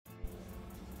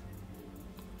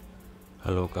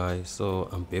Hello guys, so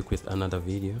I'm back with another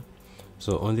video.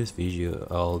 So on this video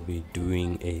I'll be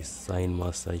doing a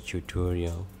SignMaster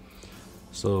tutorial.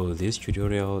 So this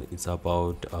tutorial is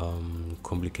about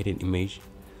complicated image,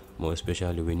 more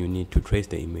especially when you need to trace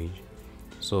the image.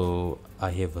 So I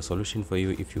have a solution for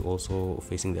you if you're also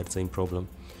facing that same problem,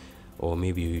 or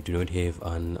maybe you do not have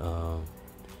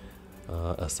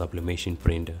a sublimation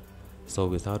printer. So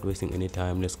without wasting any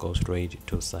time, let's go straight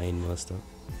to SignMaster.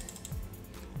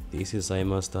 This is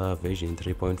SignMaster version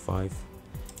 3.5.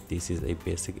 This is a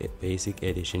basic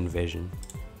edition version.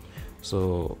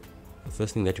 So the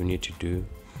first thing that you need to do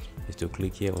is to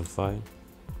click here on File,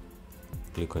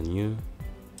 click on New,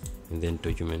 and then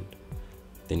Document.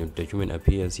 Then your document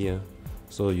appears here.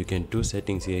 So you can do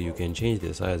settings here. You can change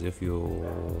the size of your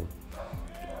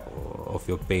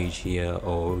page here,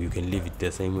 or you can leave it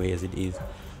the same way as it is.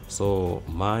 So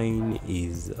mine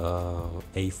is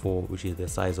A4, which is the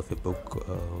size of a book,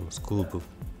 school book,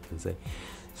 you can say.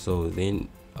 So then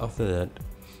after that,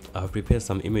 I've prepared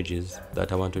some images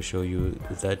that I want to show you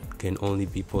that can only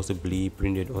be possibly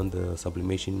printed on the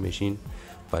sublimation machine,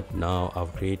 but now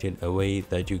I've created a way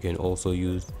that you can also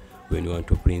use when you want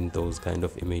to print those kind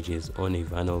of images on a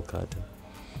vinyl cutter.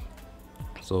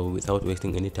 So without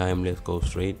wasting any time, let's go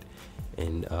straight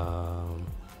and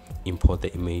import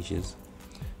the images.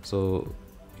 So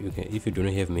you can, if you do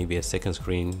not have maybe a second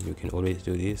screen, you can always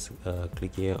do this.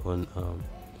 Click here on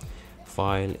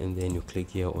File, and then you click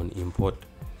here on Import,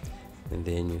 and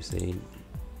then you say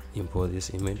import this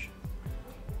image.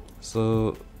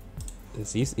 So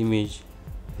this image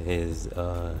has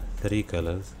 3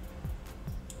 colors,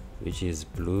 which is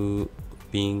blue,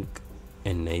 pink,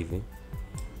 and navy.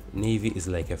 Navy is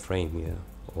like a frame here,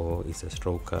 or it's a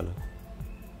stroke color,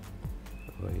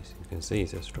 or you can say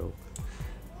it's a stroke.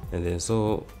 And then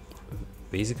so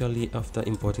basically after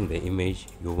importing the image,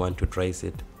 you want to trace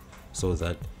it so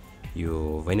that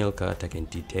your vinyl cutter can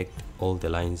detect all the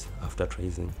lines after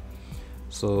tracing.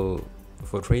 So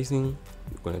for tracing,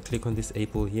 you're going to click on this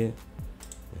apple here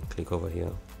and click over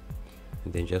here,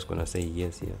 and then just gonna say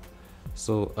yes here.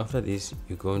 So after this,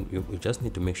 you just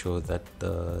need to make sure that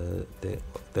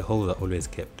the holes are always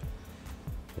kept,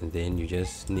 and then you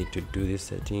just need to do this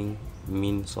setting,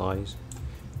 mean size,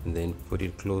 and then put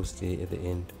it closely at the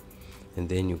end, and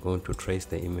then you're going to trace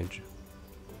the image.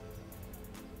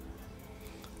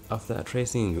 After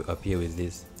tracing, you appear with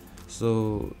this.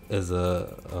 So as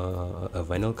a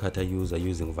vinyl cutter user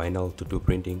using vinyl to do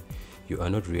printing, you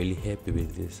are not really happy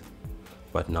with this,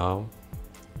 but now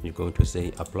you're going to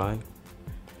say apply,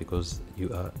 because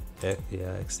you are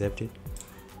accepted.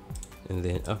 And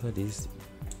then after this,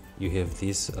 you have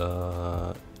this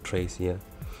trace here.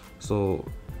 So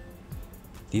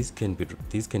this can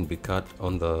be cut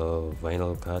on the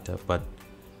vinyl cutter, but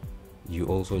you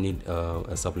also need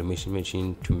a sublimation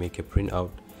machine to make a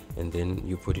printout, and then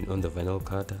you put it on the vinyl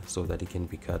cutter so that it can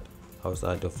be cut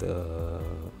outside of the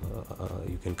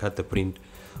you can cut the print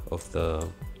of the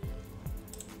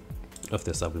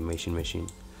sublimation machine.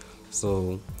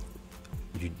 So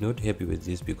you're not happy with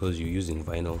this because you're using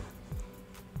vinyl.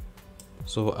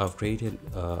 So I've created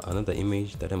another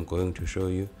image that I'm going to show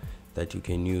you that you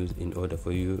can use in order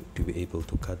for you to be able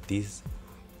to cut this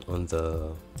on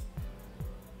the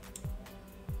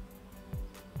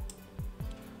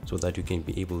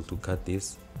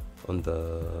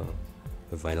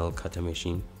vinyl cutter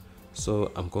machine.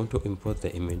 So I'm going to import the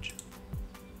image.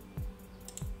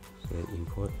 So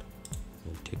import,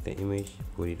 and take the image,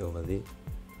 put it over there.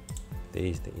 There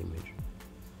is the image.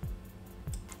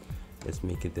 Let's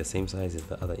make it the same size as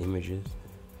the other images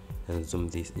and zoom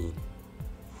this in.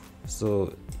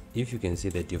 So if you can see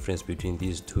the difference between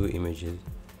these two images,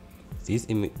 this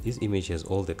image has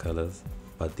all the colors,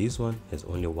 but this one has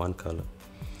only one color.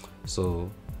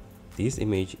 So this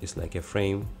image is like a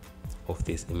frame of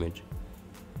this image.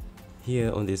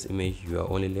 Here on this image, you are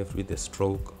only left with the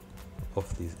stroke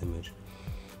of this image.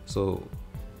 So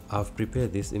I've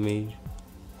prepared this image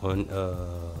on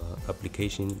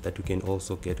application that you can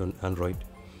also get on Android.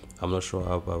 I'm not sure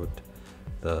about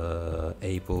the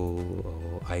Apple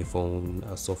or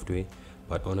iPhone software,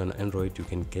 but on an Android you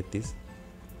can get this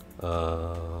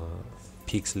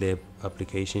Pixlab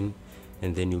application,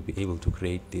 and then you'll be able to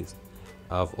create this.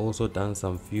 I've also done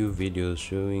some few videos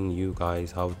showing you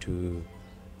guys how to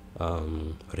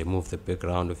remove the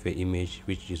background of your image,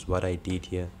 which is what I did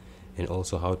here, and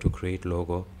also how to create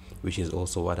logo, which is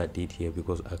also what I did here,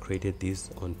 because I created this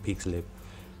on Pixlab.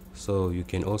 So you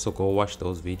can also go watch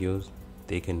those videos.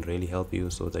 They can really help you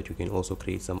so that you can also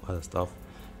create some other stuff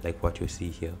like what you see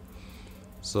here.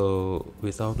 So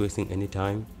without wasting any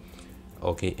time,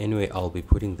 Okay, anyway, I'll be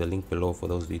putting the link below for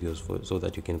those videos so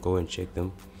that you can go and check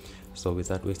them. So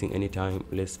without wasting any time,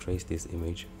 let's trace this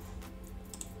image.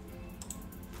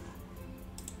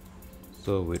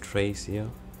 So we trace here,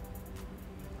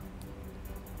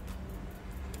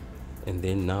 and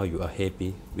then now you are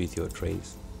happy with your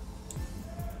trace.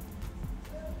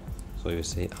 So you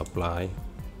say apply.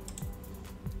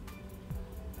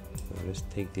 So let's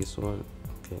take this one.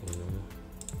 Okay,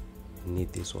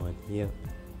 need this one here.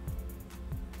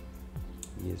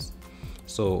 Yes.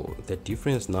 So the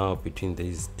difference now between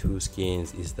these two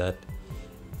scans is that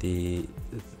the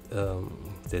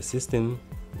system,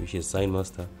 which is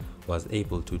SignMaster, was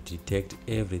able to detect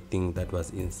everything that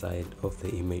was inside of the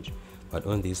image, but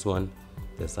on this one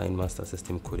the SignMaster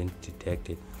system couldn't detect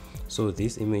it. So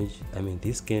this image,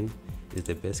 this scan is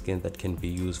the best scan that can be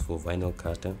used for vinyl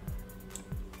cutter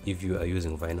if you are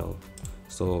using vinyl.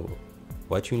 So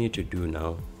what you need to do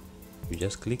now, you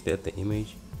just click at the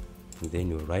image, and then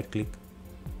you right click,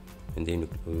 and then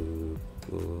you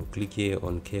click here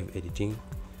on curve editing,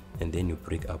 and then you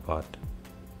break apart.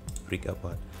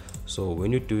 So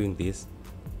when you're doing this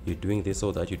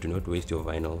so that you do not waste your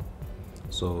vinyl.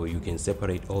 So you can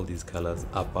separate all these colors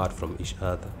apart from each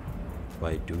other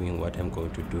by doing what I'm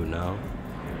going to do now.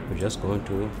 We're just going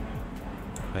to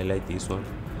highlight this one,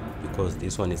 because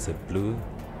this one is a blue.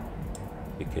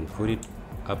 You can put it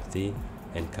up there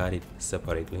and cut it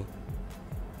separately,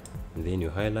 and then you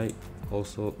highlight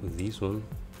also this one,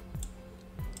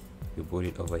 you put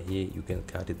it over here, you can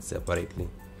cut it separately.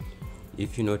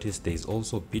 If you notice, there is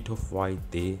also a bit of white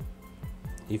there.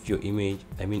 If your image,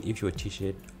 if your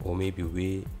t-shirt or maybe where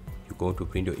you're going to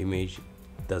print your image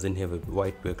doesn't have a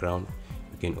white background,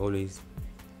 you can always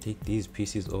take these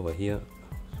pieces over here.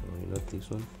 Sorry, not this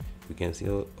one. You can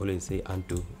still always say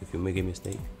undo if you make a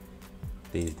mistake.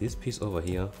 There is this piece over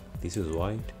here, this is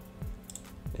white,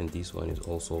 and this one is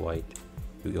also white.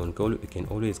 You can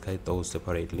always cut those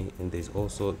separately, and there's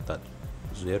also that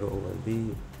 0 over there.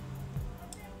 You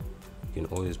can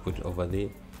always put it over there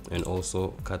and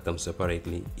also cut them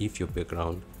separately if your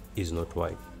background is not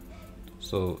white.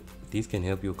 So this can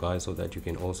help you guys so that you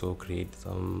can also create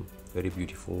some very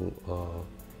beautiful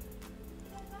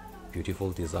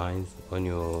designs on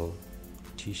your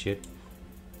t-shirt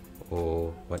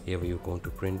or whatever you're going to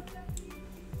print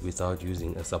without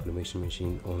using a sublimation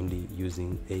machine, only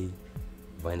using a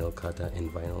vinyl cutter and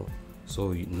vinyl.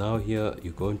 So now here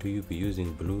you're going to be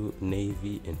using blue,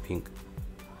 navy and pink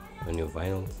on your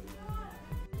vinyl.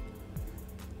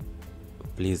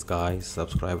 Please guys,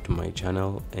 subscribe to my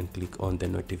channel and click on the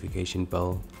notification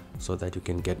bell so that you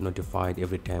can get notified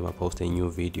every time I post a new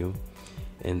video,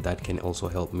 and that can also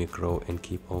help me grow and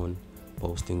keep on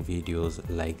posting videos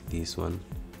like this one.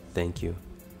 Thank you.